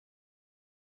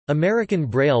American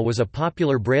Braille was a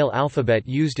popular Braille alphabet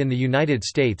used in the United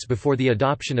States before the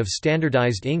adoption of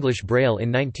standardized English Braille in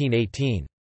 1918.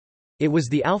 It was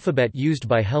the alphabet used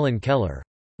by Helen Keller.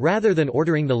 Rather than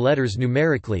ordering the letters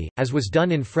numerically, as was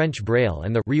done in French Braille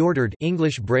and the reordered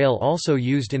English Braille also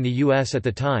used in the U.S. at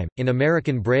the time, in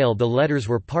American Braille the letters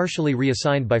were partially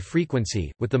reassigned by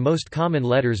frequency, with the most common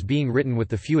letters being written with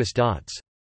the fewest dots.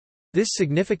 This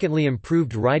significantly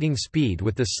improved writing speed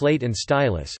with the slate and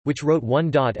stylus, which wrote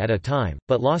one dot at a time,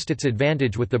 but lost its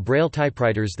advantage with the Braille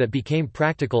typewriters that became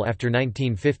practical after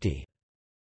 1950.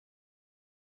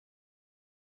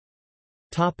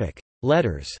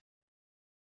 Letters.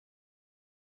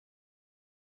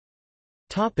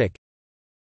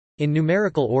 In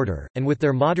numerical order, and with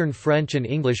their modern French and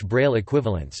English Braille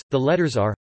equivalents, the letters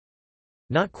are.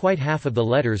 Not quite half of the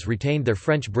letters retained their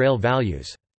French Braille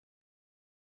values.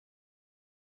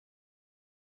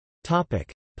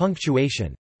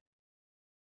 Punctuation.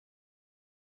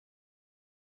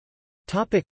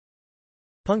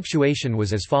 Punctuation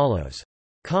was as follows.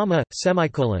 Comma,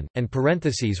 semicolon, and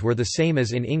parentheses were the same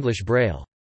as in English Braille.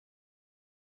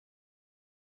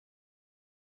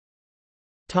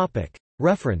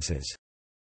 References.